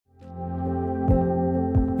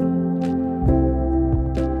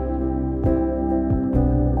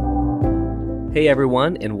Hey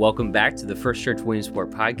everyone, and welcome back to the First Church Williamsport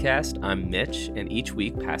podcast. I'm Mitch, and each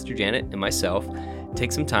week, Pastor Janet and myself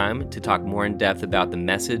take some time to talk more in depth about the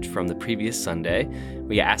message from the previous Sunday.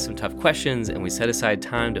 We ask some tough questions, and we set aside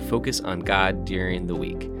time to focus on God during the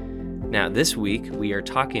week. Now, this week, we are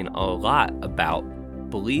talking a lot about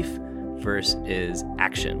belief versus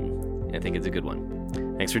action, and I think it's a good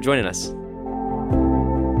one. Thanks for joining us.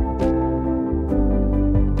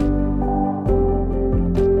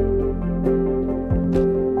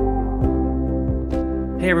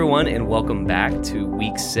 Hey everyone, and welcome back to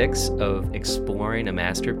week 6 of Exploring a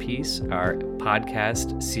Masterpiece, our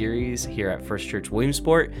podcast series here at First Church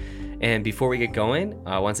Williamsport. And before we get going,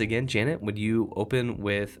 once again, Janet, would you open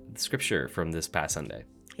with scripture from this past Sunday?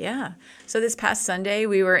 Yeah. So this past Sunday,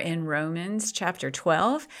 we were in Romans chapter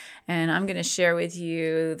 12, and I'm going to share with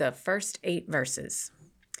you the first 8 verses.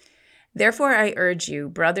 Therefore, I urge you,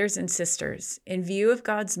 brothers and sisters, in view of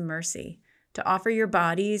God's mercy, to offer your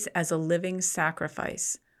bodies as a living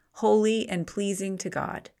sacrifice, holy and pleasing to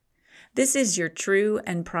God. This is your true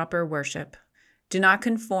and proper worship. Do not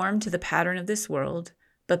conform to the pattern of this world,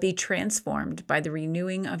 but be transformed by the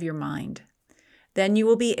renewing of your mind. Then you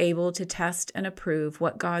will be able to test and approve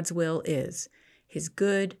what God's will is, his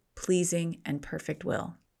good, pleasing, and perfect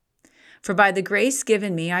will. For by the grace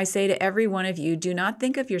given me, I say to every one of you, do not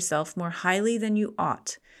think of yourself more highly than you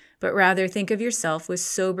ought, but rather think of yourself with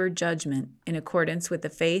sober judgment in accordance with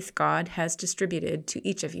the faith God has distributed to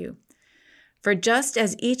each of you. For just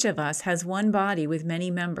as each of us has one body with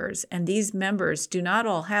many members, and these members do not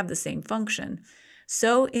all have the same function,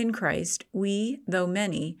 so in Christ we, though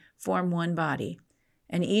many, form one body,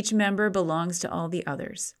 and each member belongs to all the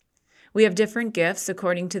others. We have different gifts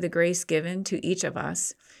according to the grace given to each of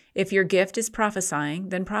us. If your gift is prophesying,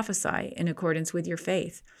 then prophesy in accordance with your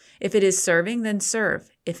faith. If it is serving, then serve.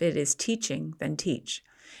 If it is teaching, then teach.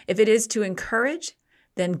 If it is to encourage,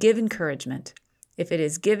 then give encouragement. If it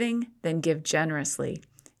is giving, then give generously.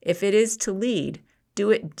 If it is to lead,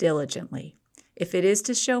 do it diligently. If it is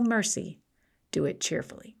to show mercy, do it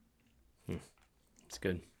cheerfully. It's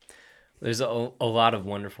good. There's a lot of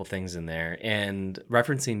wonderful things in there. And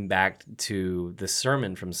referencing back to the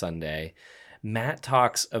sermon from Sunday, Matt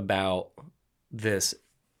talks about this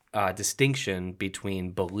distinction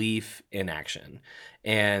between belief and action,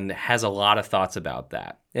 and has a lot of thoughts about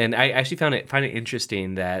that. And I actually find it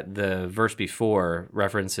interesting that the verse before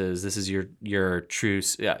references this is your true,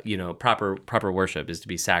 proper worship is to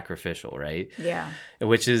be sacrificial, right? Yeah.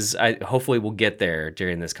 Which is, hopefully we'll get there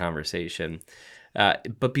during this conversation.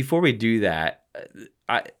 But before we do that,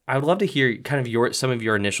 I would love to hear kind of some of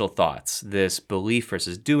your initial thoughts, this belief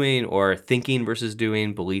versus doing, or thinking versus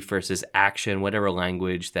doing, belief versus action, whatever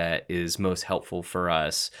language that is most helpful for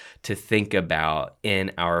us to think about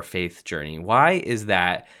in our faith journey. Why is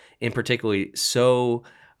that in particularly so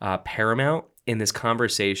paramount in this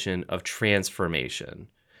conversation of transformation?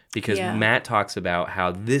 Because Matt talks about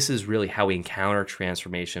how this is really how we encounter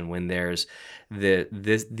transformation when there's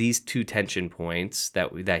these two tension points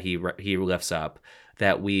that he lifts up,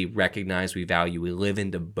 that we recognize, we value, we live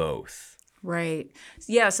into both. Right.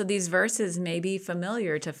 Yeah, so these verses may be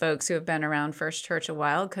familiar to folks who have been around First Church a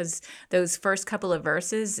while, because those first couple of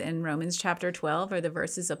verses in Romans chapter 12 are the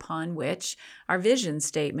verses upon which our vision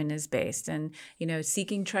statement is based. And,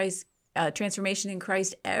 seeking transformation in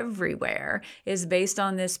Christ everywhere is based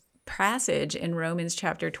on this passage in Romans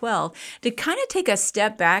chapter 12. To kind of take a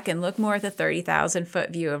step back and look more at the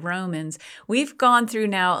 30,000-foot view of Romans, we've gone through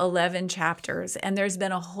now 11 chapters, and there's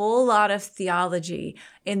been a whole lot of theology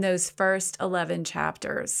in those first 11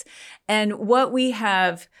 chapters. And what we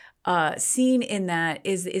have seen in that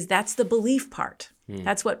is that's the belief part.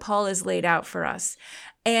 That's what Paul has laid out for us.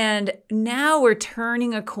 And now we're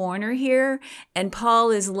turning a corner here, and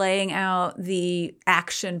Paul is laying out the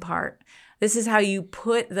action part. This is how you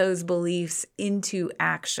put those beliefs into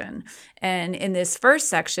action. And in this first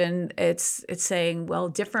section, it's saying, well,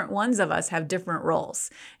 different ones of us have different roles,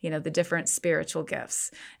 the different spiritual gifts.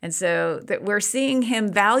 And so that we're seeing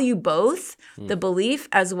him value both the belief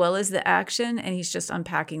as well as the action, and he's just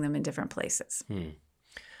unpacking them in different places.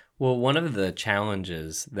 Well, one of the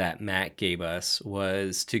challenges that Matt gave us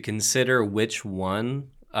was to consider which one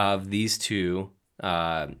of these two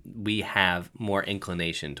we have more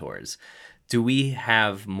inclination towards. Do we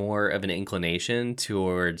have more of an inclination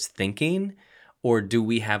towards thinking, or do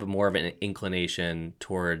we have more of an inclination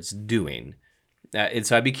towards doing? And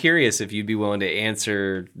so I'd be curious if you'd be willing to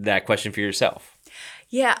answer that question for yourself.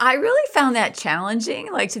 Yeah, I really found that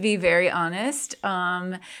challenging, like to be very honest,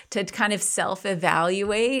 to kind of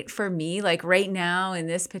self-evaluate for me, like right now in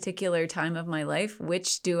this particular time of my life,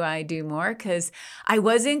 which do I do more? Because I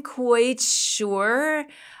wasn't quite sure.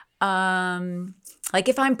 Like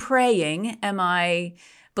if I'm praying, am I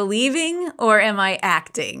believing or am I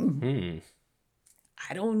acting? Hmm.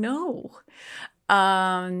 I don't know.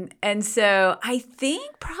 And so I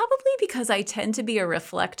think probably because I tend to be a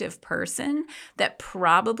reflective person, that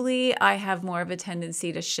probably I have more of a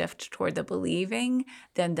tendency to shift toward the believing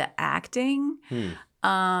than the acting. Hmm.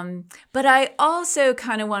 But I also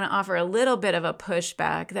kind of want to offer a little bit of a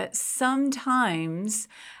pushback that sometimes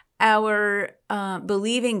our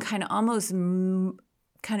believing kind of almost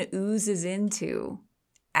kind of oozes into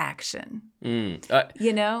action, Hmm.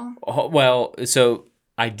 you know? Well, so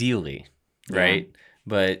ideally, Yeah. right?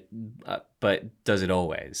 But does it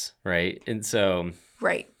always, right? And so,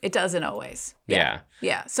 Right. It doesn't always. Yeah. yeah.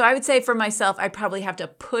 Yeah. So I would say for myself, I probably have to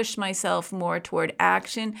push myself more toward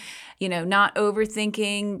action, not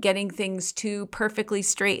overthinking, getting things too perfectly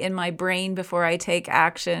straight in my brain before I take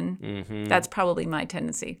action. Hmm. That's probably my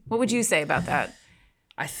tendency. What would you say about that?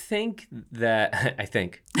 I think that I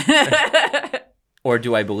think, or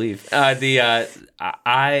do I believe? I think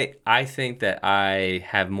that I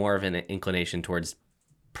have more of an inclination towards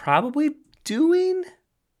probably doing.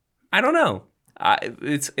 I don't know.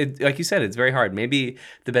 It's like you said, it's very hard. Maybe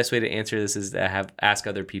the best way to answer this is to ask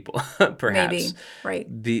other people, perhaps. Maybe. Right.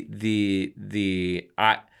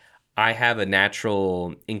 I have a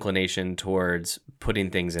natural inclination towards putting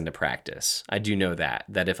things into practice. I do know that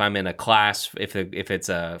if I'm in a class, if it's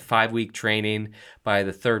a 5-week training, by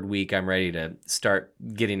the third week I'm ready to start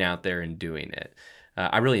getting out there and doing it.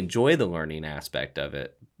 I really enjoy the learning aspect of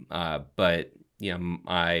it, but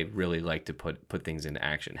I really like to put things into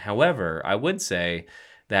action. However, I would say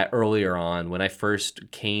that earlier on, when I first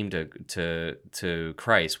came to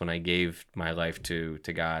Christ, when I gave my life to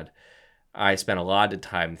God, I spent a lot of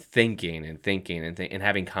time thinking and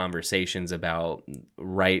having conversations about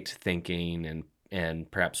right thinking and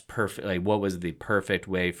perhaps perfect, like what was the perfect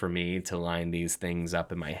way for me to line these things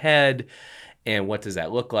up in my head, and what does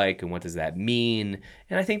that look like, and what does that mean.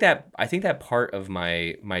 And I think that part of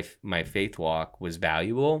my faith walk was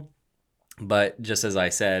valuable. But just as I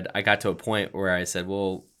said, I got to a point where I said,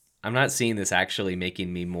 well, I'm not seeing this actually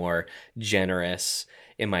making me more generous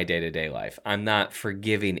in my day-to-day life. I'm not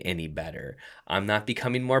forgiving any better. I'm not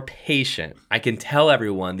becoming more patient. I can tell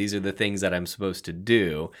everyone these are the things that I'm supposed to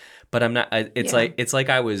do, but I'm not. Yeah.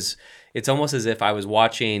 It's almost as if I was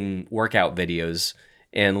watching workout videos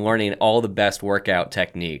and learning all the best workout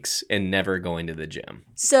techniques and never going to the gym.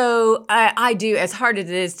 So I do, as hard as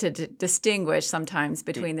it is to distinguish sometimes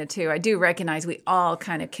between the two, I do recognize we all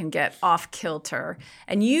kind of can get off kilter.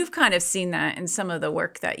 And you've kind of seen that in some of the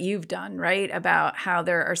work that you've done, right? About how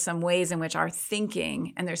there are some ways in which our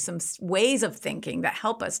thinking, and there's some ways of thinking that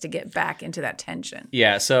help us to get back into that tension.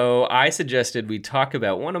 Yeah, so I suggested we talk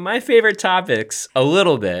about one of my favorite topics a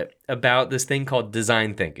little bit, about this thing called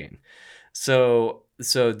design thinking. So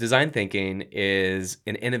design thinking is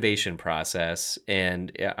an innovation process,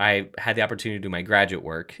 and I had the opportunity to do my graduate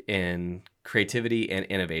work in creativity and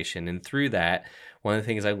innovation. And through that, one of the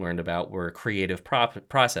things I learned about were creative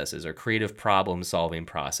processes, or creative problem-solving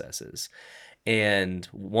processes. And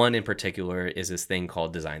one in particular is this thing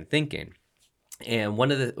called design thinking. And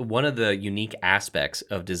one of the unique aspects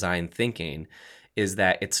of design thinking is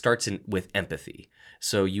that it starts with empathy.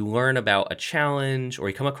 So you learn about a challenge, or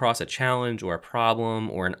you come across a challenge or a problem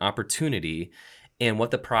or an opportunity, and what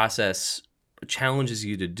the process challenges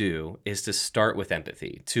you to do is to start with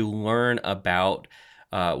empathy, to learn about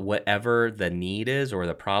whatever the need is or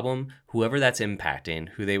the problem, whoever that's impacting,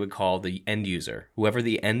 who they would call the end user, whoever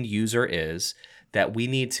the end user is, that we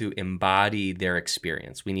need to embody their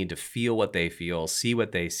experience. We need to feel what they feel, see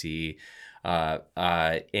what they see,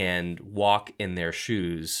 and walk in their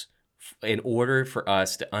shoes in order for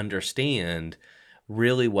us to understand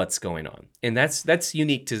really what's going on. And that's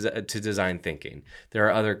unique to design thinking. There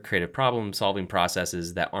are other creative problem solving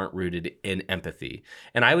processes that aren't rooted in empathy.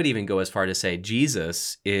 And I would even go as far to say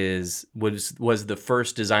Jesus was the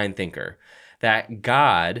first design thinker, that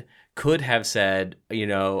God could have said,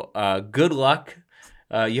 good luck,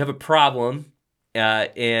 you have a problem,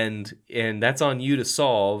 and that's on you to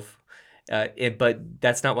solve. But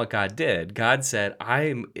that's not what God did. God said,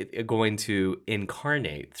 I'm going to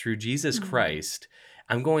incarnate through Jesus Christ.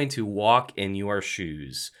 I'm going to walk in your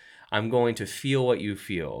shoes. I'm going to feel what you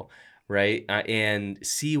feel, right? And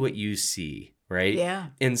see what you see, right? Yeah.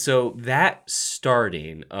 And so that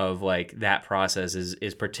starting of like that process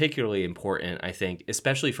is particularly important, I think,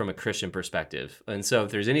 especially from a Christian perspective. And so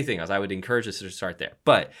if there's anything else, I would encourage us to start there.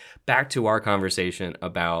 But back to our conversation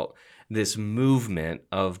about this movement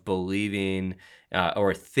of believing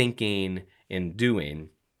or thinking and doing,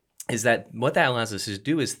 is that what that allows us to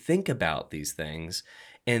do is think about these things,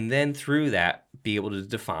 and then through that be able to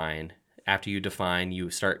define. After you define,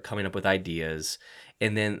 you start coming up with ideas,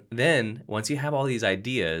 and then once you have all these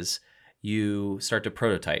ideas, you start to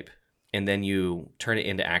prototype, and then you turn it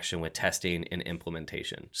into action with testing and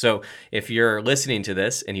implementation. So if you're listening to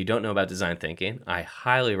this and you don't know about design thinking, I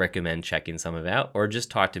highly recommend checking some of it out, or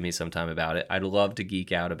just talk to me sometime about it. I'd love to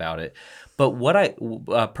geek out about it. But what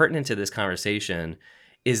pertinent to this conversation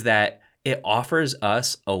is that it offers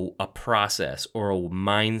us a process or a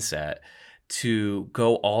mindset to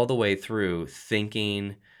go all the way through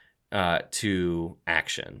thinking to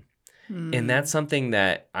action. And that's something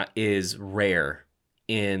that is rare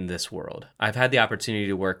in this world. I've had the opportunity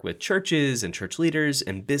to work with churches and church leaders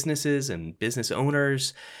and businesses and business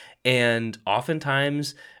owners. And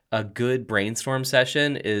oftentimes, a good brainstorm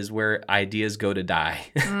session is where ideas go to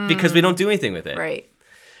die because we don't do anything with it. Right.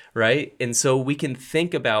 Right. And so we can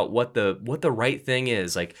think about what the right thing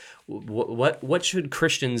is. Like, what should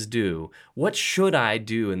Christians do? What should I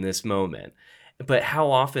do in this moment? But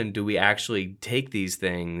how often do we actually take these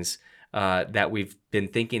things that we've been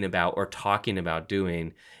thinking about or talking about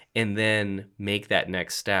doing, and then make that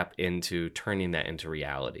next step into turning that into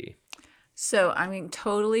reality? So, I mean,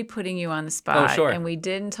 totally putting you on the spot. Oh, sure. And we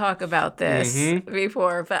didn't talk about this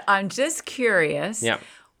before, but I'm just curious. Yeah.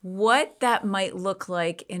 What that might look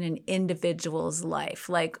like in an individual's life.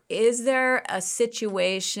 Like, is there a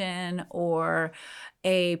situation or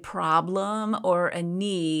a problem or a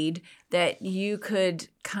need that you could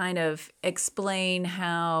kind of explain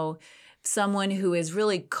how someone who is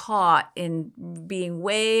really caught in being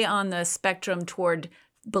way on the spectrum toward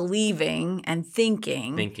believing and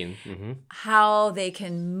thinking, how they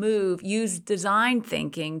can use design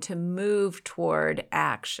thinking to move toward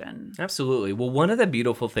action? Absolutely. Well, one of the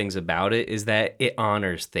beautiful things about it is that it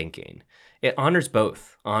honors thinking. It honors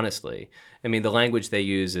both, honestly. I mean, the language they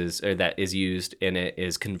use that is used in it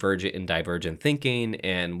is convergent and divergent thinking,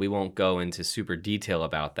 and we won't go into super detail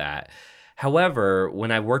about that. However,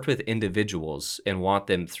 when I worked with individuals and want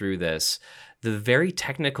them through this, the very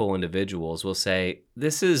technical individuals will say,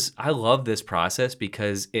 I love this process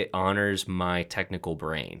because it honors my technical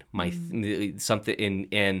brain, something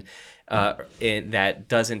and that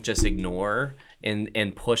doesn't just ignore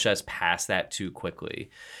and push us past that too quickly.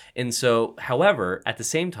 And so, however, at the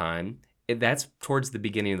same time, that's towards the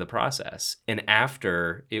beginning of the process. And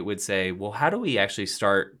after, it would say, well, how do we actually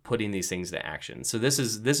start putting these things into action? So this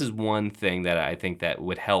is one thing that I think that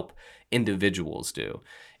would help individuals do,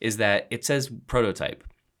 is that it says prototype.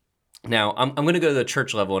 Now, I'm going to go to the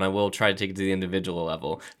church level, and I will try to take it to the individual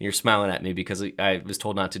level. You're smiling at me because I was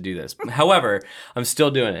told not to do this. However, I'm still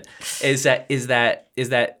doing it. Is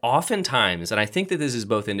that oftentimes, and I think that this is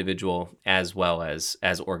both individual as well as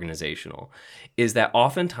organizational, is that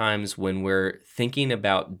oftentimes when we're thinking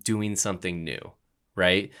about doing something new,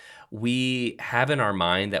 right, we have in our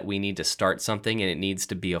mind that we need to start something and it needs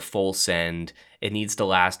to be a full send. It needs to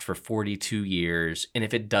last for 42 years. And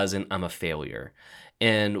if it doesn't, I'm a failure.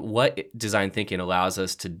 And what design thinking allows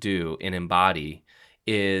us to do and embody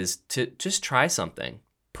is to just try something,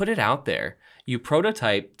 put it out there. You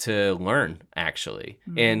prototype to learn, actually.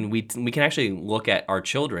 And we can actually look at our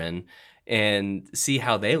children and see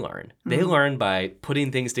how they learn. They learn by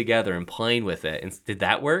putting things together and playing with it. And did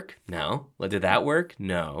that work? No. Did that work?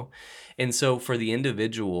 No. And so for the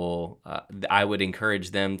individual, I would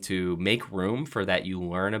encourage them to make room for that. You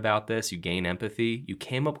learn about this, you gain empathy, you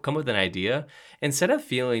come up with an idea. Instead of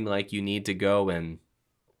feeling like you need to go and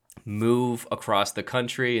move across the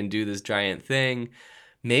country and do this giant thing,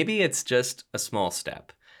 maybe it's just a small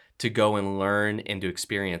step to go and learn and to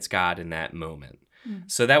experience God in that moment.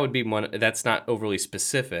 So that would be one. That's not overly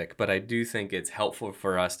specific, but I do think it's helpful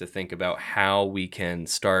for us to think about how we can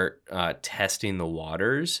start testing the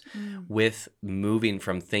waters with moving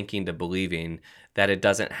from thinking to believing, that it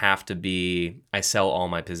doesn't have to be, I sell all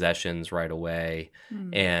my possessions right away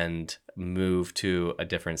and move to a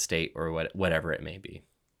different state or whatever it may be.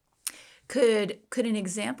 Could an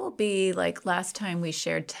example be like last time we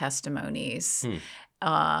shared testimonies?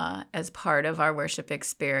 as part of our worship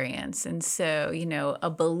experience. And so, a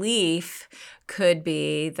belief could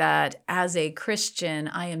be that as a Christian,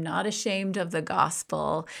 I am not ashamed of the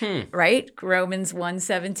gospel, right? Romans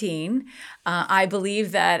 1:17. I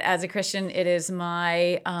believe that as a Christian, it is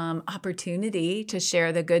my opportunity to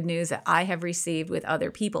share the good news that I have received with other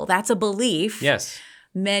people. That's a belief. Yes.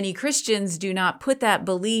 Many Christians do not put that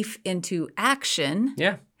belief into action.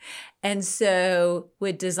 Yeah. And so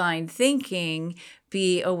would design thinking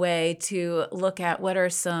be a way to look at what are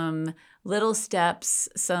some little steps,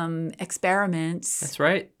 some experiments? That's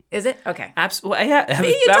right. Is it? Okay. Absolutely. Yeah. See,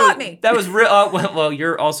 you taught me. That was real. Well,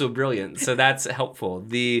 you're also brilliant, so that's helpful.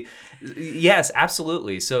 Yes,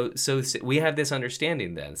 absolutely. So we have this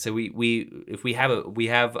understanding then. So we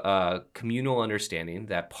have a communal understanding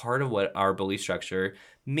that part of what our belief structure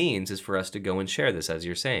means is for us to go and share this, as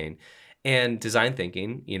you're saying. And design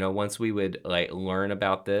thinking, once we would learn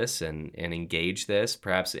about this and engage this,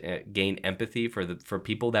 perhaps gain empathy for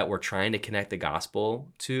people that we're trying to connect the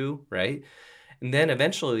gospel to, right? And then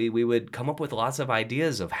eventually we would come up with lots of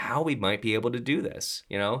ideas of how we might be able to do this,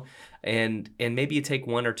 and maybe you take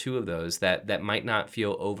one or two of those that might not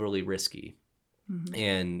feel overly risky.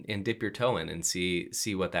 Mm-hmm. and dip your toe in and see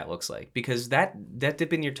what that looks like, because that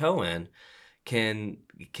dipping your toe in can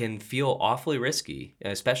feel awfully risky,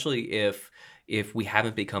 especially if we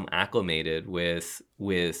haven't become acclimated with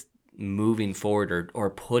moving forward or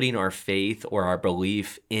putting our faith or our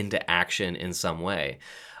belief into action in some way.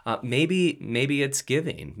 Maybe it's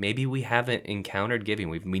giving. Maybe we haven't encountered giving.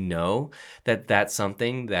 We know that that's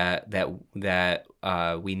something that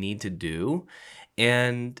we need to do.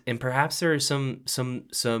 And perhaps there are some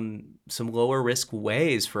lower risk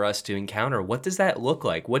ways for us to encounter. What does that look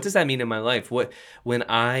like? What does that mean in my life? When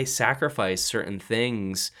I sacrifice certain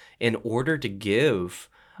things in order to give,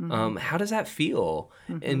 how does that feel?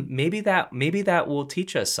 Mm-hmm. And maybe that will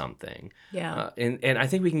teach us something. Yeah. And I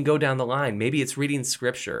think we can go down the line. Maybe it's reading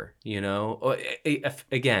scripture,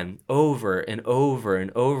 again, over and over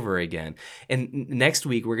and over again. And next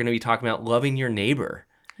week we're going to be talking about loving your neighbor.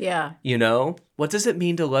 Yeah. What does it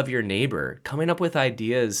mean to love your neighbor? Coming up with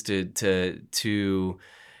ideas to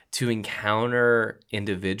encounter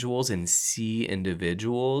individuals and see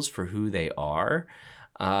individuals for who they are.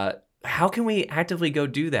 How can we actively go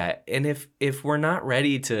do that? And if we're not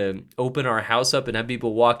ready to open our house up and have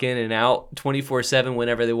people walk in and out 24/7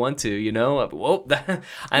 whenever they want to,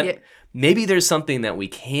 maybe there's something that we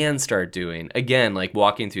can start doing. Again, like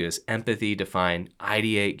walking through this empathy, define,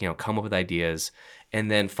 ideate, come up with ideas, and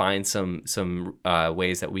then find some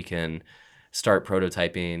ways that we can start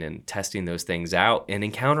prototyping and testing those things out and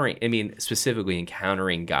specifically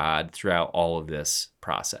encountering God throughout all of this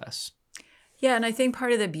process. Yeah, and I think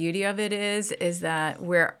part of the beauty of it is that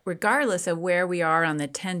we're, regardless of where we are on the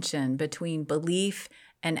tension between belief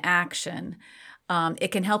and action,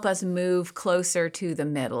 it can help us move closer to the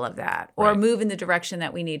middle of that, or move in the direction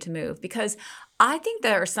that we need to move. Because I think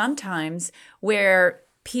there are some times where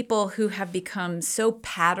people who have become so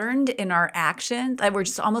patterned in our action that we're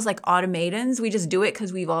just almost like automatons. We just do it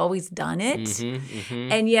because we've always done it. Mm-hmm,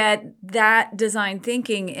 mm-hmm. And yet that design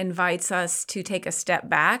thinking invites us to take a step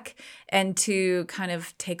back and to kind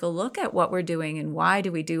of take a look at what we're doing and why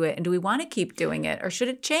do we do it, and do we want to keep doing it, or should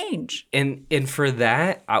it change? And for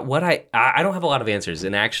that, I don't have a lot of answers.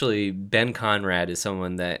 And actually, Ben Conrad is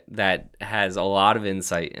someone that has a lot of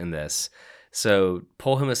insight in this. So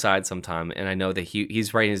pull him aside sometime, and I know that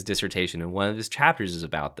he's writing his dissertation, and one of his chapters is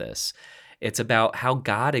about this. It's about how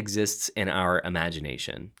God exists in our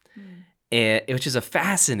imagination, and which is a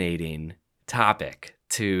fascinating topic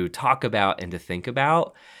to talk about and to think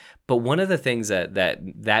about. But one of the things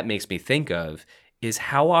that makes me think of is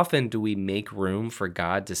how often do we make room for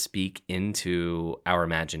God to speak into our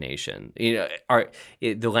imagination?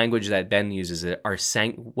 The language that Ben uses,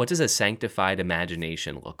 what does a sanctified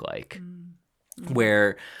imagination look like? Mm-hmm.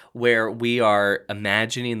 Where we are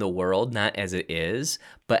imagining the world not as it is,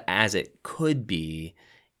 but as it could be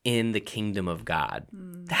in the kingdom of God.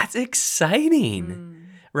 That's exciting,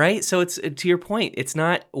 right? So it's, to your point, it's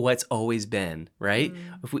not what's always been, right?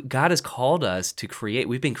 God has called us to create.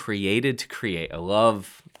 We've been created to create. I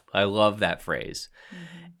love that phrase.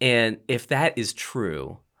 Mm-hmm. And if that is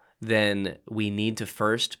true, then we need to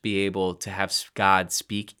first be able to have God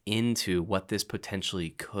speak into what this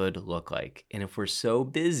potentially could look like. And if we're so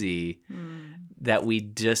busy that we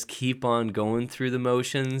just keep on going through the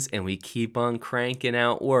motions and we keep on cranking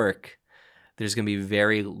out work, there's going to be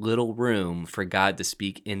very little room for God to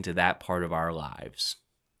speak into that part of our lives.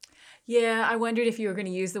 Yeah, I wondered if you were going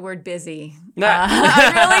to use the word busy. Nah.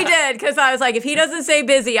 I really did, because I was like, if he doesn't say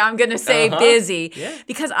busy, I'm going to say busy. Yeah.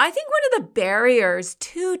 Because I think one of the barriers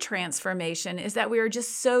to transformation is that we are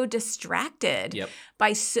just so distracted Yep.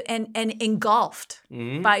 by and engulfed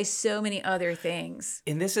Mhm. by so many other things.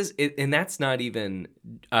 And that's not even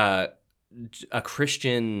a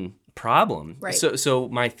Christian problem. Right. So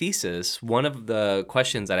my thesis, one of the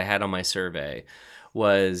questions that I had on my survey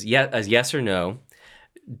was yes or no.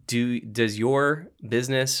 Does your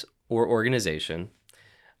business or organization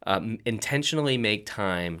intentionally make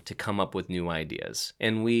time to come up with new ideas?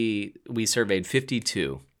 And we surveyed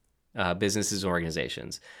 52 businesses and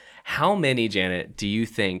organizations. How many, Janet, do you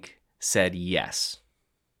think said yes?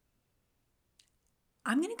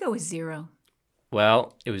 I'm going to go with 0.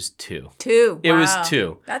 Well, it was 2. 2. It was Wow.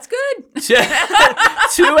 2. That's good.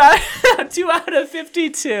 2 out of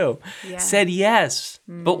 52 Yeah. said yes.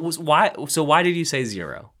 But why? So why did you say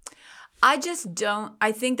 0? I just don't.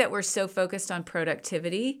 I think that we're so focused on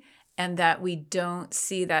productivity and that we don't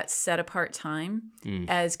see that set apart time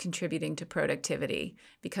as contributing to productivity,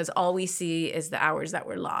 because all we see is the hours that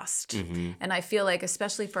were lost. Mm-hmm. And I feel like,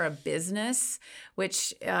 especially for a business,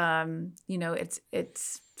 which,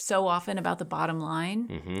 it's so often about the bottom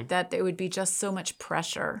line, that there would be just so much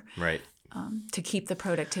pressure Right. to keep the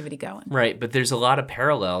productivity going. Right. But there's a lot of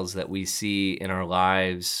parallels that we see in our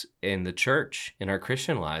lives in the church, in our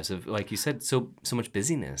Christian lives of, like you said, so much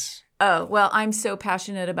busyness. Oh, well, I'm so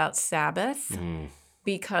passionate about Sabbath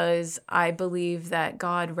because I believe that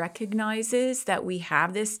God recognizes that we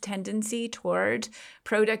have this tendency toward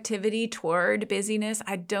productivity, toward busyness.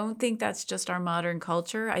 I don't think that's just our modern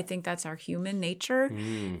culture. I think that's our human nature.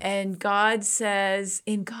 And God says,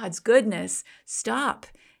 in God's goodness, stop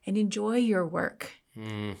and enjoy your work.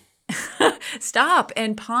 Stop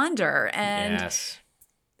and ponder. And Yes.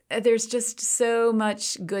 there's just so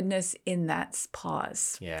much goodness in that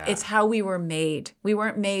pause. Yeah. It's how we were made. We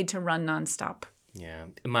weren't made to run nonstop. Yeah.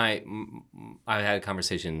 I had a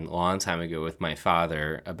conversation a long time ago with my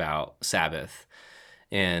father about Sabbath.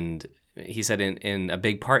 And he said in a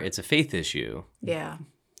big part, it's a faith issue. Yeah.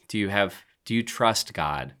 Do you trust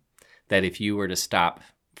God that if you were to stop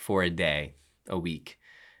for a day, a week,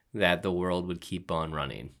 that the world would keep on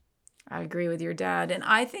running? I agree with your dad. And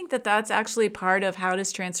I think that that's actually part of how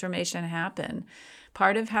does transformation happen.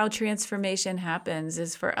 Part of how transformation happens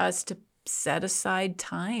is for us to set aside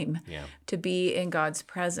time to be in God's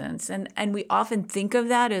presence. And we often think of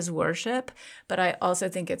that as worship, but I also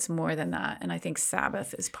think it's more than that. And I think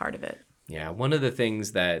Sabbath is part of it. Yeah. One of the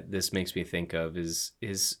things that this makes me think of is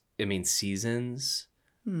seasons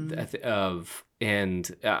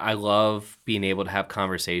and I love being able to have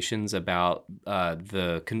conversations about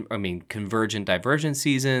convergent, divergent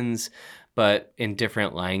seasons, but in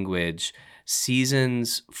different language.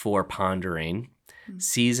 Seasons for pondering,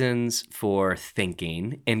 seasons for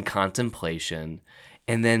thinking and contemplation,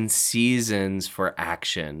 and then seasons for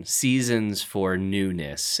action, seasons for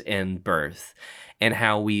newness and birth, and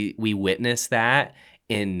how we witness that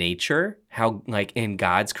in nature, how like in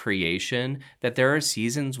God's creation, that there are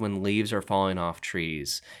seasons when leaves are falling off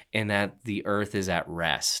trees and that the earth is at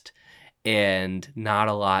rest and not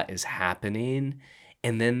a lot is happening.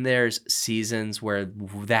 And then there's seasons where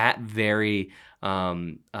that very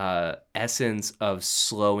essence of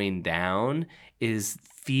slowing down is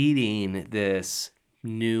feeding this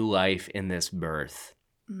new life in this birth.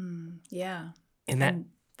 Yeah. And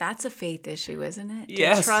that's a faith issue, isn't it?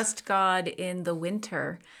 Yes. To trust God in the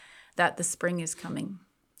winter that the spring is coming.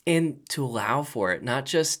 And to allow for it, not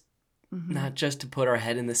just to put our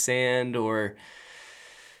head in the sand or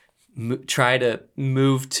try to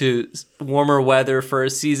move to warmer weather for a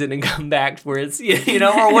season and come back where it's,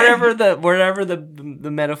 or whatever the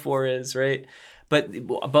metaphor is, right? But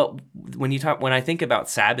when I think about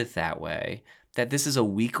Sabbath that way, that this is a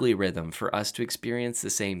weekly rhythm for us to experience the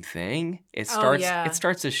same thing, it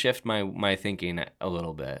starts to shift my thinking a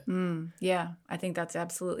little bit. Yeah, I think that's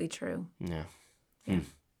absolutely true. Yeah.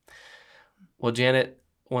 Well, Janet,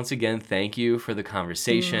 once again, thank you for the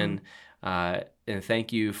conversation, and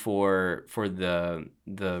thank you for the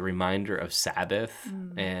reminder of Sabbath,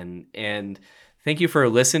 and thank you for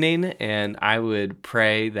listening. And I would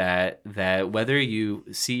pray that whether you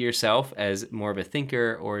see yourself as more of a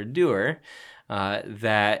thinker or a doer,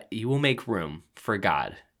 that you will make room for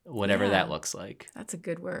God, whatever that looks like. That's a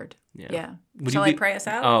good word. Yeah. Shall I pray us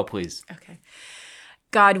out? Oh, please. Okay.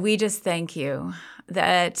 God, we just thank you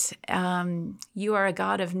that you are a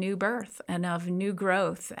God of new birth and of new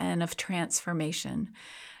growth and of transformation.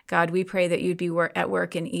 God, we pray that you'd be at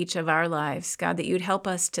work in each of our lives. God, that you'd help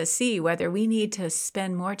us to see whether we need to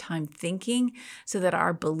spend more time thinking so that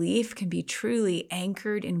our belief can be truly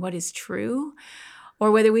anchored in what is true,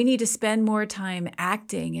 or whether we need to spend more time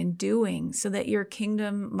acting and doing so that your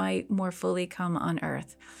kingdom might more fully come on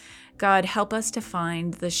earth. God, help us to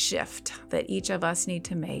find the shift that each of us need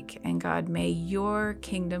to make. And God, may your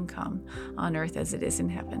kingdom come on earth as it is in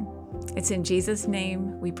heaven. It's in Jesus'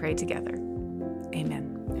 name we pray together.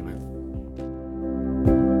 Amen. Amen.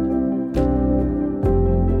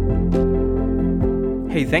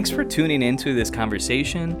 Hey, thanks for tuning into this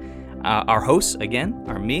conversation. Our hosts, again,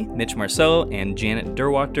 are me, Mitch Marcello, and Janet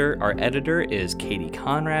Derwachter. Our editor is Katie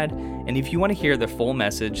Conrad. And if you want to hear the full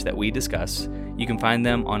message that we discuss, you can find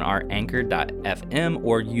them on our Anchor.fm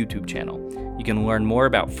or YouTube channel. You can learn more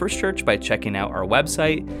about First Church by checking out our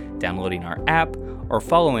website, downloading our app, or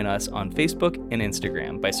following us on Facebook and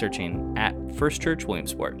Instagram by searching @First Church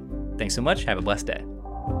Williamsport. Thanks so much. Have a blessed day.